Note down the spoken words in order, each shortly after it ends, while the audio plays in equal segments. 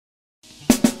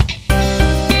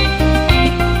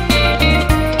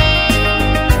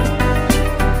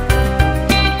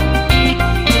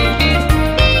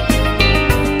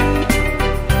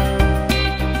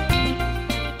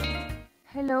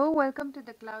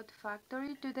Cloud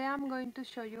Factory. Today I'm going to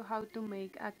show you how to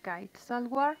make a kite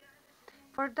salwar.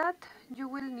 For that you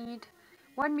will need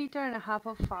 1.5 meters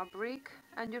of fabric,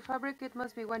 and your fabric it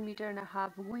must be 1.5 meters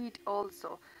width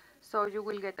also. So you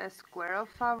will get a square of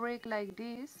fabric like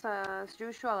this. As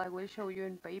usual, I will show you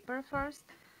in paper first.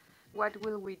 What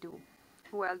will we do?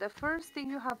 Well, the first thing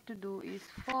you have to do is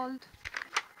fold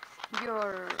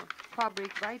your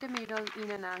fabric by the middle in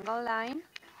an angle line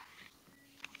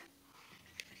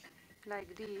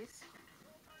like this.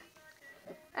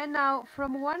 And now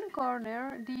from one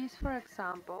corner, this for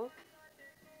example,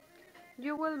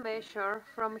 you will measure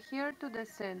from here to the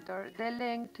center the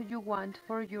length you want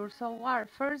for your salwar.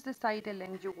 First decide the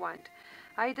length you want.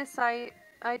 I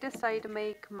decide to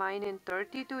make mine in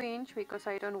 32 inch because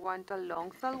I don't want a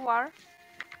long salwar.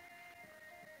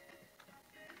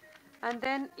 And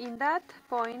then in that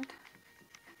point,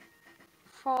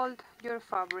 fold your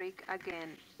fabric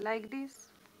again like this,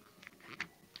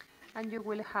 and you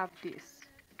will have this.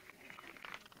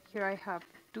 Here I have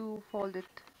two folded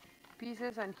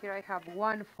pieces, and here I have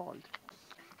one fold.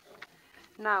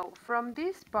 Now from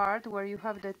this part where you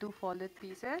have the two folded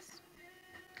pieces,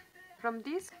 from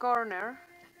this corner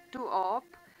to up,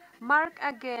 mark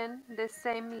again the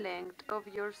same length of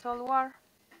your salwar,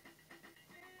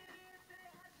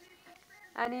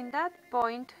 and in that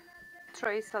point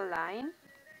trace a line,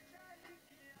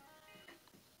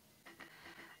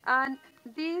 and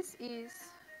this is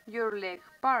your leg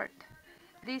part.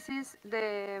 This is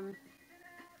the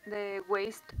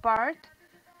waist part.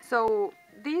 So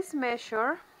this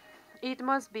measure, it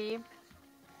must be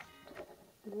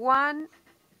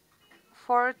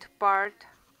 1/4 part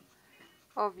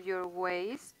of your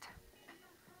waist,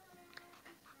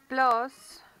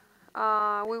 plus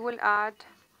we will add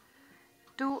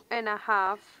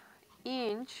 2.5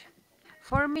 inch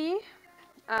for me,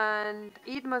 and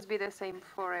it must be the same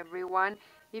for everyone.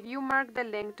 If you mark the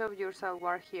length of your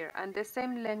salwar here and the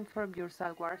same length from your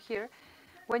salwar here,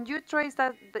 when you trace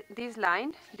this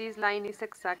line is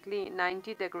exactly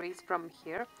 90 degrees from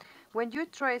here. When you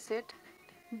trace it,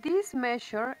 this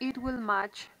measure, it will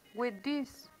match with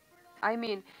this. I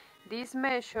mean, this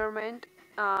measurement,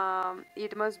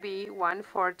 it must be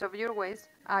 1/4 of your waist,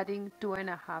 adding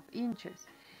 2.5 inches.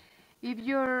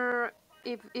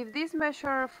 If this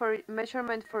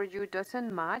measurement for you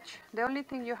doesn't match, the only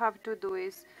thing you have to do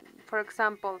is, for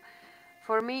example,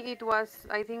 for me it was,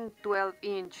 I think, 12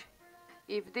 inch.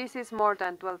 If this is more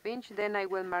than 12 inch, then I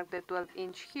will mark the 12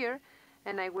 inch here,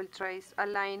 and I will trace a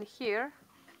line here,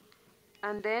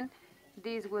 and then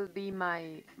this will be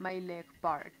my leg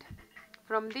part.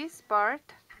 From this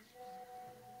part,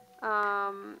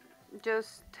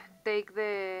 just take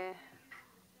the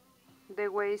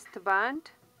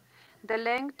waistband, the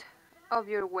length of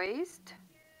your waist,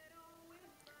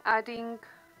 adding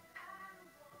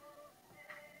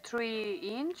 3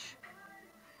 inch,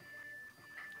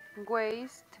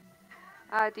 waist,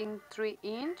 adding 3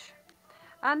 inch,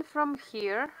 and from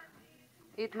here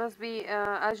it must be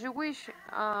as you wish.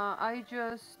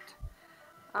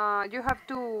 You have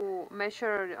to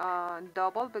measure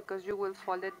double, because you will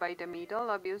fold it by the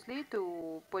middle, obviously,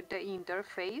 to put the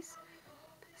interface.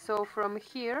 So from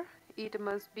here it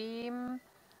must be,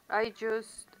 I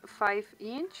just 5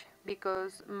 inch,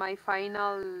 because my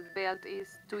final belt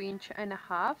is 2.5 inch,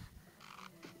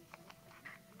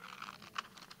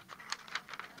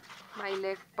 my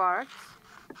leg parts.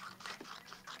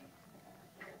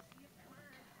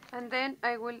 And then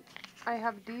I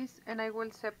have this, and I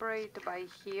will separate by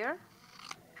here,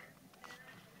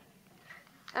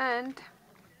 and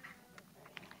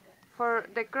for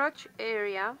the crotch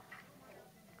area,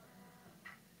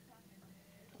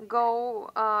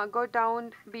 go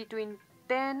down between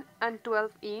 10 and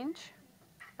 12 inch.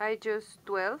 I just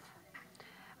 12,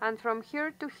 and from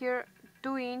here to here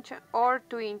 2 inch or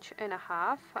 2.5 inch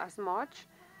as much,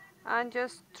 and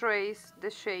just trace the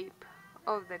shape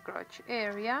of the crotch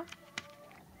area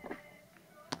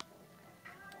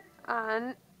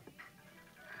and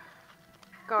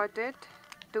cut it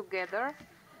together,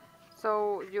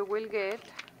 so you will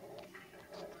get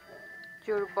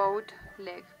your both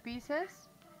leg pieces,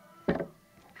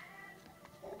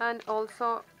 and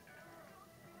also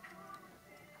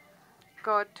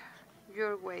cut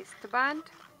your waistband.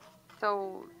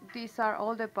 So these are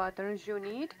all the patterns you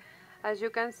need. As you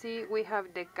can see, we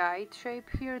have the kite shape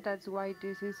here. That's why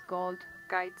this is called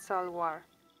kite salwar.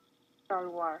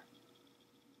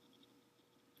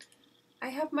 I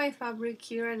have my fabric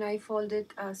here, and I fold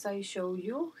it as I show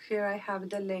you. Here I have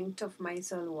the length of my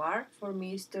salwar. For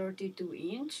me is 32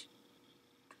 inch.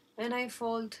 And I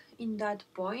fold in that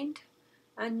point.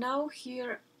 And now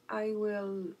here I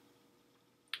will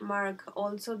mark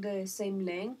also the same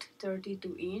length,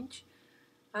 32 inch,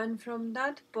 and from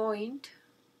that point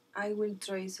I will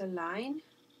trace a line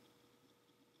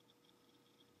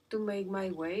to make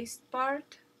my waist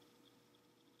part.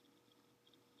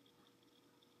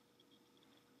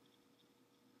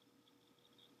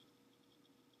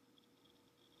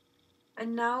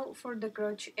 And now for the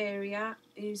crotch area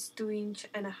is 2.5 inches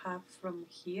from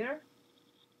here.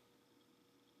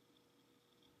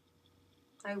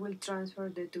 I will transfer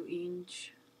the 2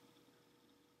 inch,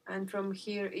 and from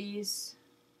here is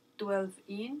 12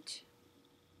 inch,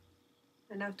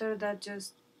 and after that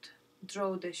just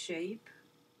draw the shape.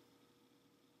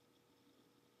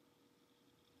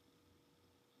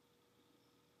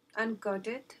 And cut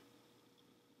it,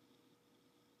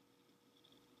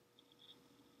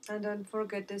 and don't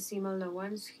forget the seam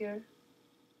allowance here.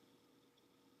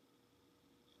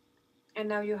 And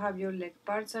now you have your leg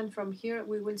parts, and from here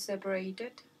we will separate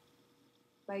it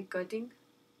by cutting.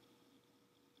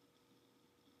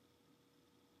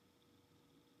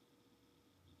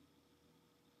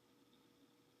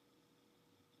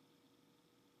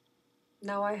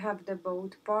 Now I have the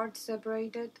both parts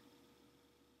separated,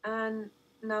 and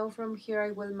now from here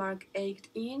I will mark 8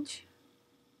 inch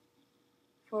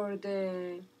for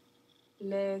the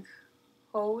leg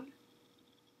hole,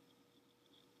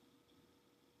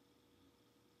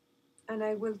 and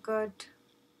I will cut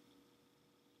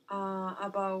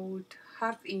about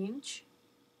 ½ inch,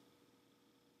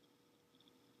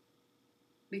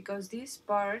 because this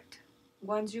part,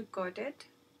 once you cut it,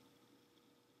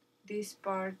 this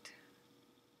part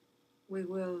we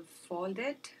will fold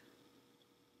it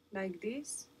like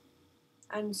this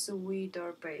and sew it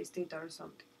or paste it or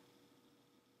something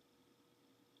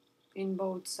in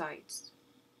both sides.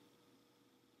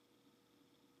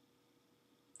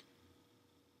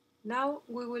 Now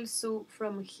we will sew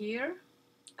from here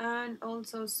and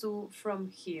also sew from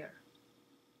here.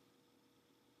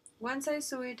 Once I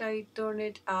sew it, I turn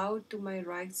it out to my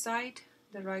right side,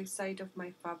 the right side of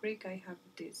my fabric. I have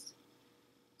this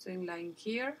sewing line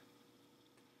here.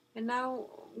 And now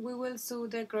we will sew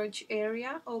the crotch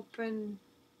area, open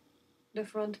the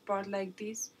front part like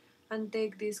this, and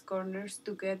take these corners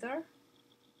together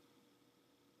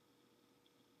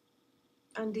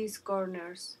and these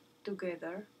corners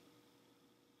together,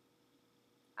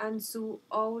 and sew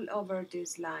all over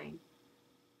this line.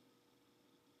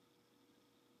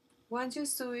 Once you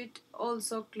sew it,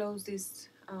 also close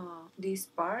this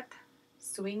part,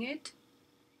 swing it,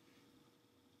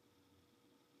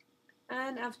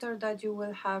 and after that you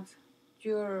will have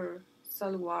your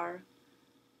salwar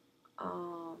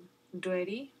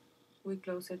ready. We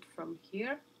close it from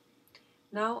here.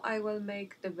 Now I will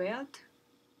make the belt.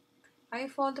 I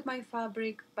fold my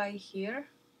fabric by here,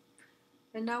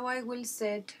 and now I will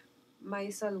set my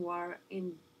salwar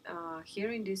in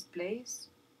here in this place,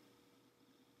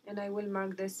 and I will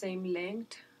mark the same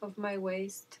length of my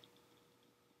waist,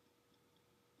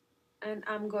 and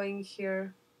I'm going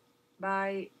here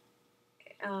by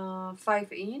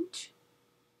 5 inch.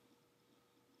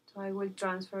 So I will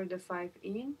transfer the 5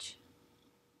 inch,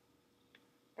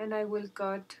 and I will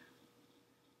cut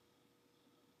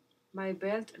my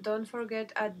belt. Don't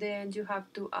forget, at the end you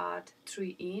have to add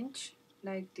 3 inch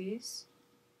like this.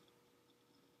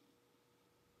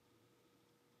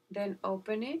 Then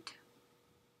open it,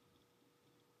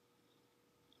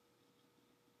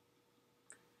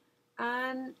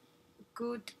 and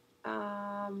cut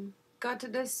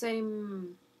the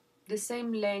same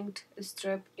length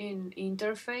strap in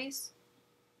interface.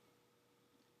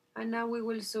 And now we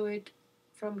will sew it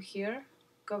from here,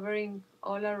 covering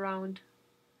all around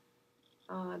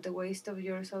the waist of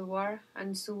your salwar,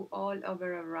 and sew all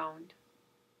over around.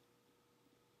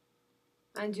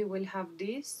 And you will have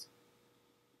this.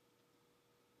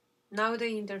 Now the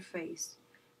interface.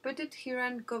 Put it here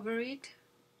and cover it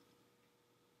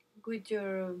with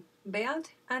your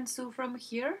belt and sew from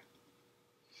here.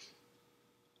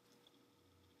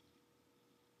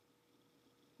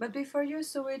 But before you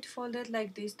sew it, fold it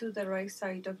like this to the right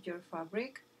side of your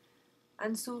fabric,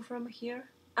 and sew from here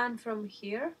and from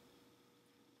here,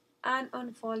 and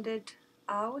unfold it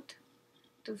out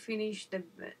to finish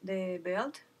the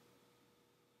belt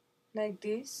like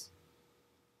this.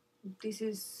 This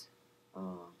is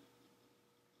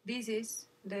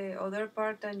the other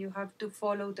part, and you have to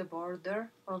follow the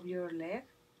border of your leg,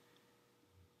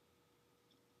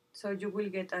 so you will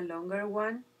get a longer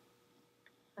one,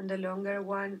 and the longer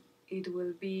one, it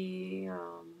will be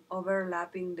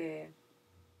overlapping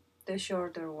the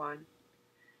shorter one.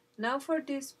 Now for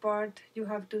this part you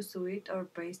have to sew it or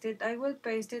paste it. I will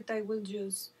paste it. I will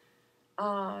use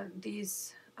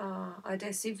this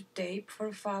adhesive tape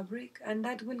for fabric, and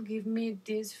that will give me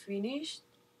this finish.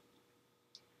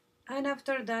 And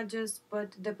after that, just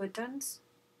put the buttons,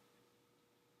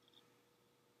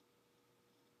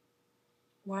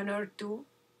 one or two,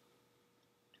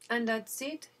 and that's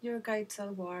it. Your kite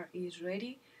salwar is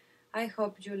ready. I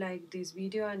hope you like this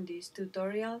video and this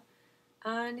tutorial,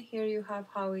 and here you have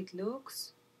how it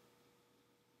looks.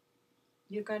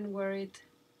 You can wear it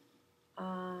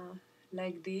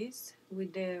like this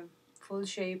with the full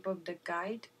shape of the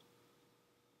kite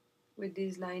with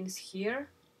these lines here,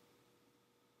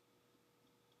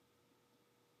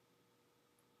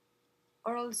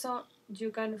 or also you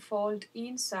can fold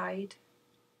inside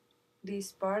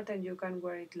this part and you can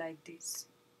wear it like this.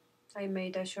 I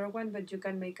made a short one, but you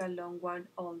can make a long one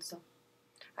also.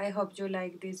 I hope you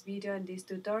like this video and this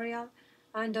tutorial,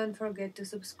 and don't forget to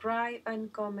subscribe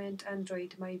and comment and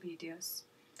rate my videos.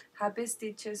 Happy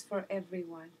stitches for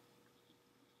everyone!